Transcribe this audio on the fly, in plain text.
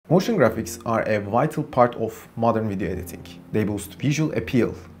Motion graphics are a vital part of modern video editing. They boost visual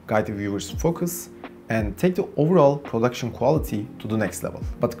appeal, guide the viewer's focus, and take the overall production quality to the next level.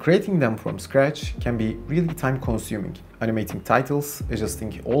 But creating them from scratch can be really time-consuming. Animating titles,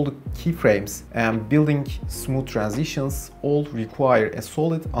 adjusting all the keyframes, and building smooth transitions all require a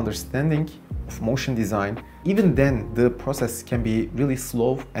solid understanding of motion design. Even then, the process can be really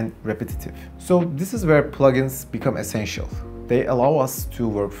slow and repetitive. So this is where plugins become essential. They allow us to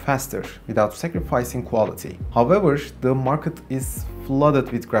work faster without sacrificing quality. However, the market is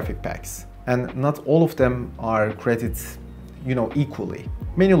flooded with graphic packs, and not all of them are created, equally.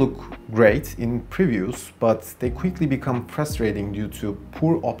 Many look great in previews, but they quickly become frustrating due to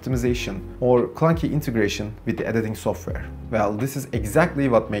poor optimization or clunky integration with the editing software. Well, this is exactly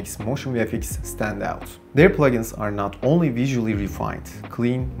what makes MotionVFX stand out. Their plugins are not only visually refined,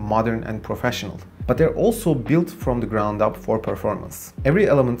 clean, modern, and professional, but they're also built from the ground up for performance. Every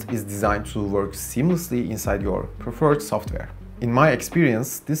element is designed to work seamlessly inside your preferred software. In my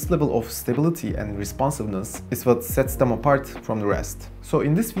experience, this level of stability and responsiveness is what sets them apart from the rest. So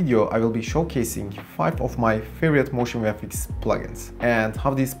in this video, I will be showcasing 5 of my favorite MotionVFX plugins and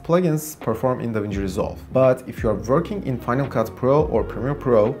how these plugins perform in DaVinci Resolve. But if you are working in Final Cut Pro or Premiere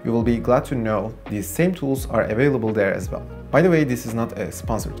Pro, you will be glad to know these same tools are available there as well. By the way, this is not a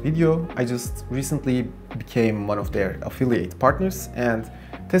sponsored video. I just recently became one of their affiliate partners and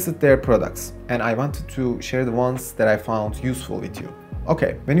tested their products, and I wanted to share the ones that I found useful with you.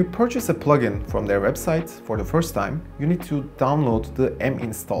 Okay, when you purchase a plugin from their website for the first time, you need to download the M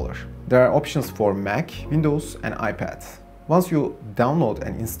installer. There are options for Mac, Windows, and iPad. Once you download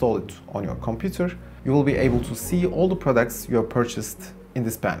and install it on your computer, you will be able to see all the products you have purchased in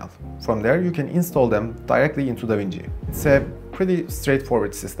this panel. From there, you can install them directly into DaVinci. It's a pretty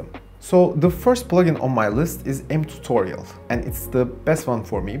straightforward system. So the first plugin on my list is MTutorial, and it's the best one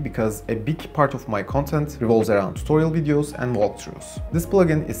for me because a big part of my content revolves around tutorial videos and walkthroughs. This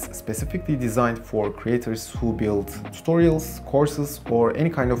plugin is specifically designed for creators who build tutorials, courses, or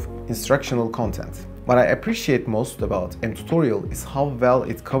any kind of instructional content. What I appreciate most about MTutorial is how well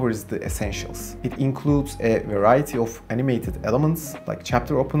it covers the essentials. It includes a variety of animated elements like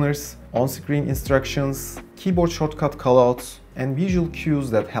chapter openers, on-screen instructions, keyboard shortcut callouts, and visual cues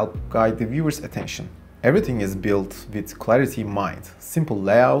that help guide the viewer's attention. Everything is built with clarity in mind, simple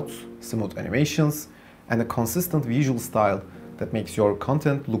layouts, smooth animations, and a consistent visual style that makes your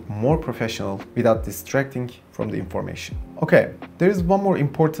content look more professional without distracting from the information. Okay, there is one more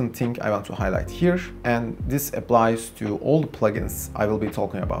important thing I want to highlight here, and this applies to all the plugins I will be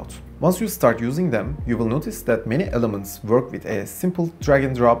talking about. Once you start using them, you will notice that many elements work with a simple drag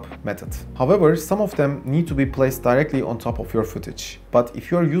and drop method. However, some of them need to be placed directly on top of your footage. But if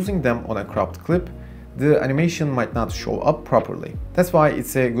you are using them on a cropped clip, the animation might not show up properly. That's why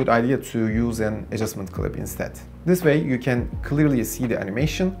it's a good idea to use an adjustment clip instead. This way you can clearly see the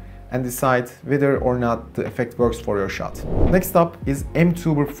animation and decide whether or not the effect works for your shot. Next up is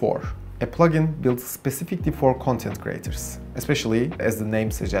MTuber 4, a plugin built specifically for content creators, especially, as the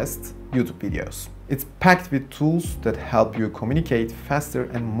name suggests, YouTube videos. It's packed with tools that help you communicate faster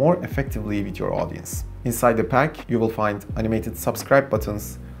and more effectively with your audience. Inside the pack, you will find animated subscribe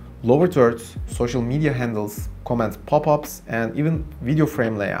buttons, lower thirds, social media handles, comment pop-ups, and even video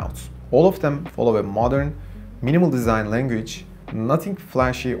frame layouts. All of them follow a modern, minimal design language. Nothing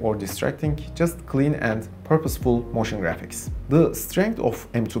flashy or distracting, just clean and purposeful motion graphics. The strength of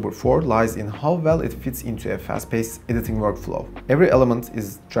MTuber 4 lies in how well it fits into a fast-paced editing workflow. Every element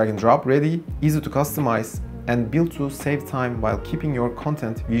is drag and drop ready, easy to customize, and built to save time while keeping your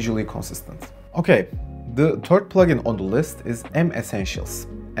content visually consistent. Okay, the third plugin on the list is M Essentials.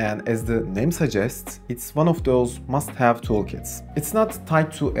 And as the name suggests, it's one of those must-have toolkits. It's not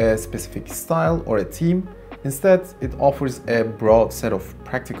tied to a specific style or a theme. Instead, it offers a broad set of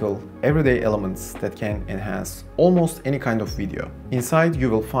practical, everyday elements that can enhance almost any kind of video. Inside,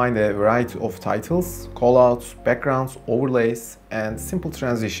 you will find a variety of titles, callouts, backgrounds, overlays, and simple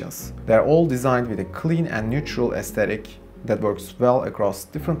transitions. They're all designed with a clean and neutral aesthetic that works well across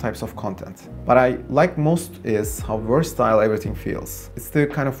different types of content. What I like most is how versatile everything feels. It's the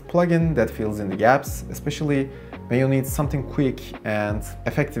kind of plugin that fills in the gaps, especially when you need something quick and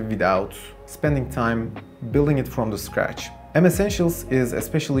effective without spending time building it from the scratch. M Essentials is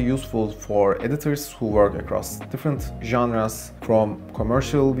especially useful for editors who work across different genres, from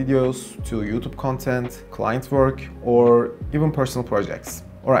commercial videos to YouTube content, client work, or even personal projects.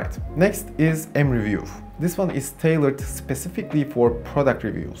 Alright, next is M Review. This one is tailored specifically for product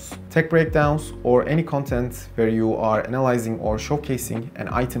reviews, tech breakdowns, or any content where you are analyzing or showcasing an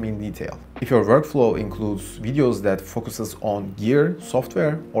item in detail. If your workflow includes videos that focuses on gear,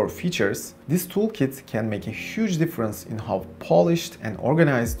 software, or features, this toolkit can make a huge difference in how polished and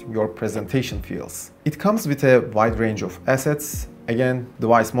organized your presentation feels. It comes with a wide range of assets, again,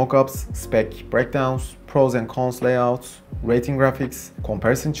 device mockups, spec breakdowns, pros and cons layouts, rating graphics,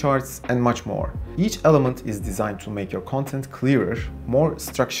 comparison charts, and much more. Each element is designed to make your content clearer, more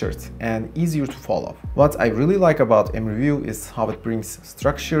structured, and easier to follow. What I really like about MReview is how it brings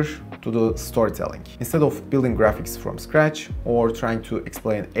structure to the storytelling. Instead of building graphics from scratch or trying to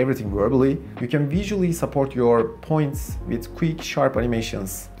explain everything verbally, you can visually support your points with quick, sharp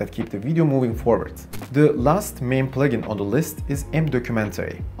animations that keep the video moving forward. The last main plugin on the list is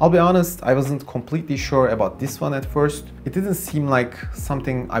MDocumentary. I'll be honest, I wasn't completely sure about this one at first. It didn't seem like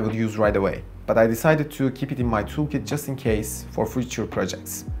something I would use right away, but I decided to keep it in my toolkit just in case for future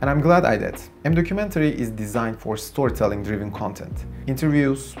projects. And I'm glad I did. MDocumentary is designed for storytelling-driven content.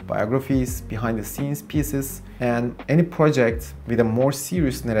 Interviews, biographies, behind-the-scenes pieces, and any project with a more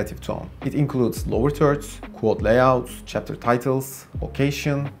serious narrative tone. It includes lower thirds, quote layouts, chapter titles,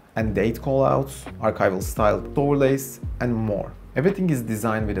 location, and date callouts, archival styled overlays, and more. Everything is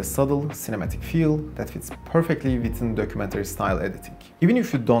designed with a subtle, cinematic feel that fits perfectly within documentary style editing. Even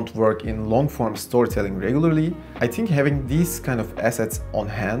if you don't work in long-form storytelling regularly, I think having these kind of assets on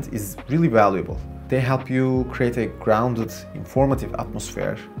hand is really valuable. They help you create a grounded, informative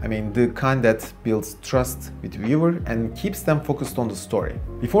atmosphere. I mean, the kind that builds trust with the viewer and keeps them focused on the story.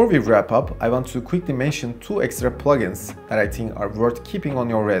 Before we wrap up, I want to quickly mention two extra plugins that I think are worth keeping on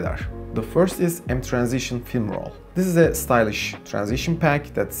your radar. The first is M-Transition Film Roll. This is a stylish transition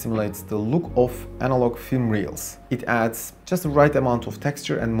pack that simulates the look of analog film reels. It adds just the right amount of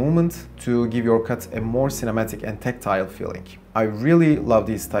texture and movement to give your cut a more cinematic and tactile feeling. I really love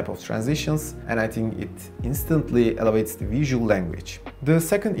these type of transitions, and I think it instantly elevates the visual language. The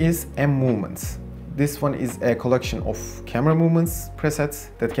second is M-Movements. This one is a collection of camera movements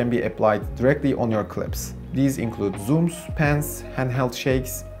presets that can be applied directly on your clips. These include zooms, pans, handheld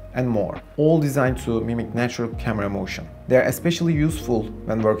shakes, and more, all designed to mimic natural camera motion. They are especially useful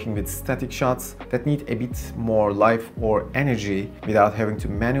when working with static shots that need a bit more life or energy without having to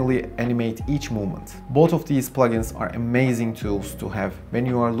manually animate each movement. Both of these plugins are amazing tools to have when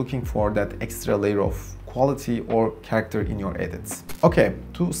you are looking for that extra layer of quality or character in your edits. Okay,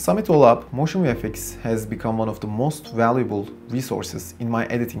 to sum it all up, MotionVFX has become one of the most valuable resources in my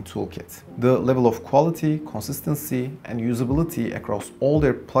editing toolkit. The level of quality, consistency, and usability across all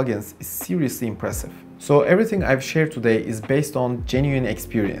their plugins is seriously impressive. So everything I've shared today is based on genuine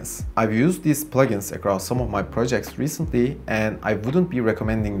experience. I've used these plugins across some of my projects recently, and I wouldn't be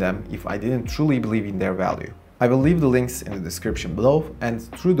recommending them if I didn't truly believe in their value. I will leave the links in the description below, and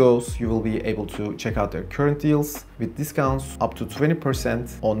through those you will be able to check out their current deals with discounts up to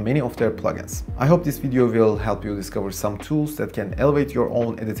 20% on many of their plugins. I hope this video will help you discover some tools that can elevate your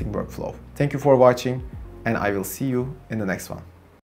own editing workflow. Thank you for watching, and I will see you in the next one.